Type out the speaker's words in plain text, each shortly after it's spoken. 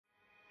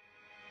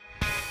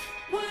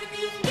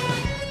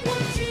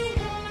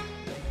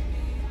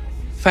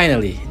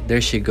Finally,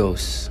 there she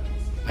goes,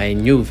 my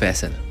new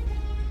vessel.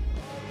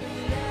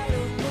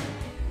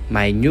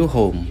 My new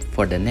home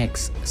for the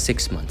next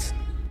 6 months.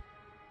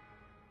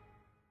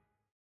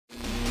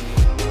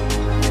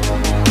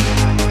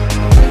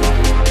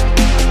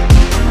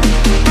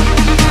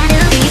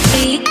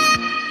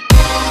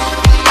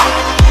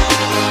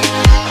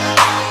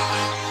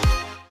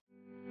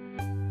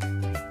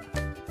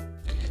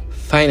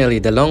 Finally,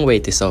 the long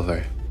wait is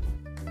over.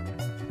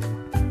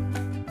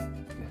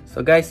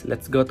 So guys,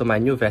 let's go to my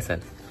new vessel.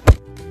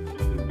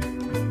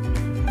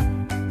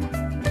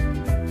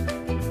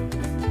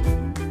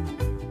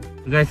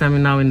 Guys,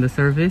 I'm now in the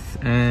service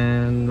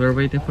and we're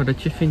waiting for the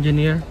chief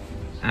engineer.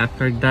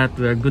 After that,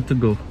 we're good to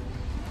go.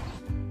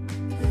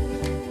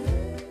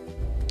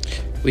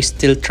 We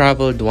still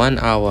traveled 1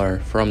 hour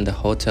from the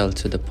hotel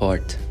to the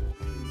port.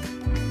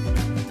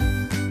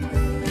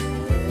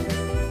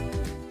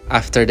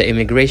 After the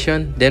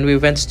immigration, then we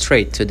went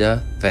straight to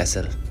the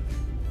vessel.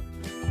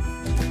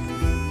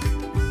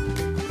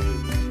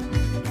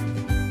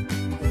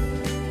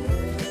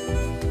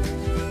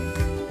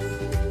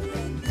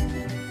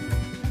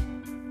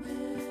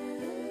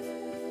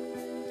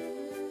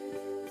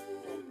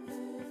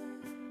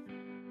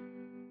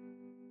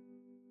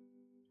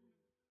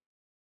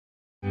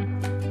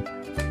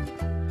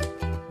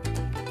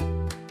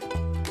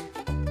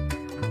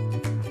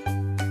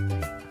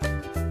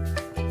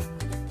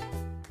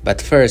 But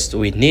first,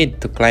 we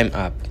need to climb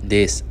up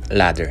this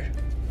ladder.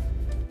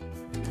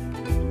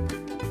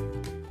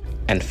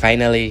 And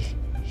finally,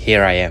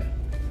 here I am.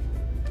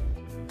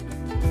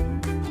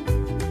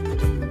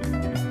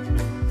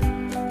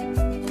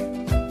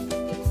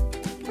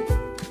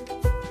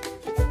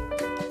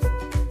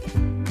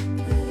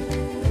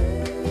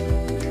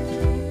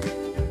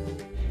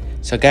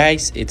 So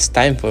guys, it's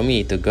time for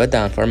me to go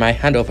down for my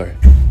handover.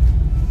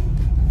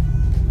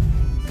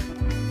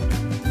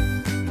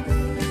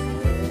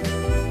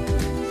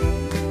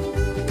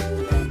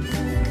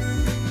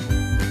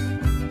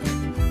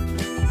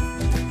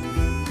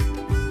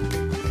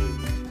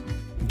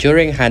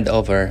 During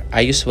handover,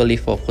 I usually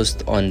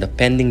focused on the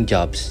pending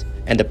jobs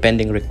and the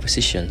pending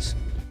requisitions,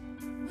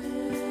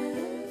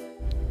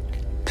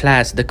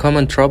 plus the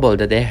common trouble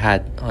that they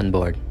had on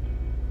board.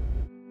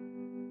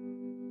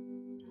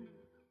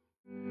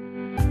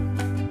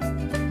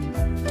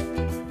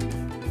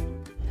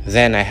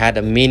 Then I had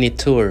a mini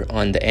tour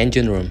on the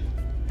engine room.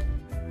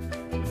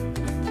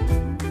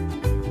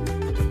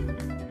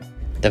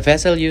 The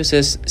vessel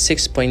uses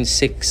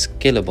 6.6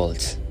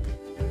 kilovolts.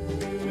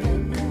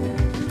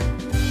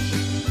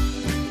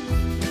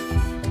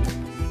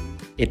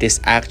 It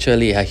is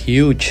actually a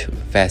huge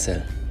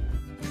vessel.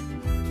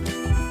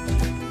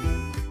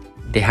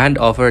 The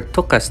handover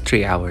took us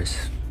 3 hours.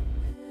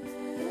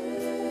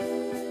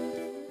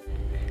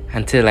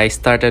 Until I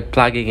started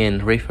plugging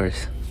in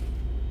reefers.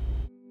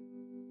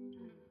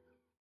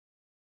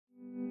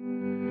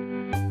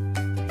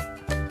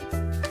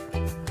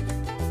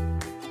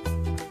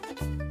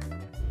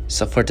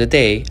 So for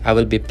today, I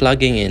will be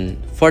plugging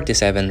in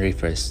 47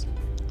 reefers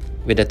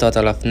with a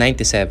total of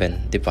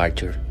 97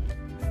 departure.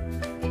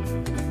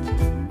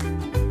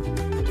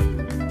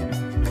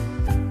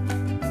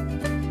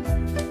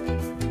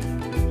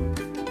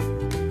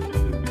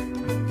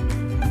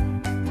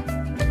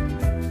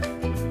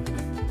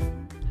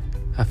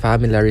 A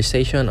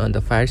familiarization on the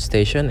fire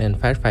station and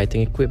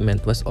firefighting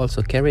equipment was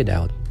also carried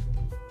out.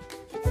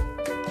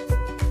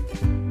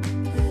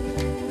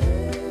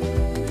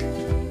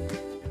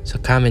 So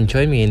come and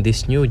join me in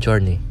this new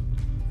journey.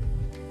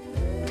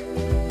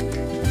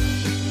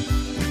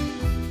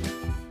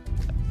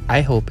 I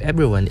hope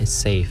everyone is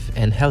safe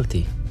and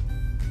healthy.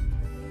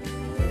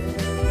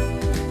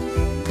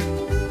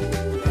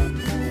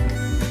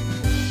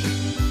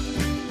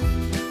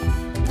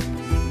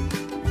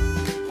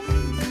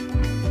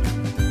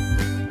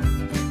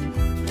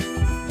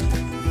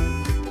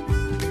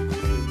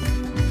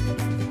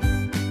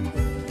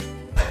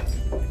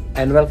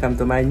 And welcome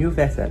to my new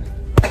vessel.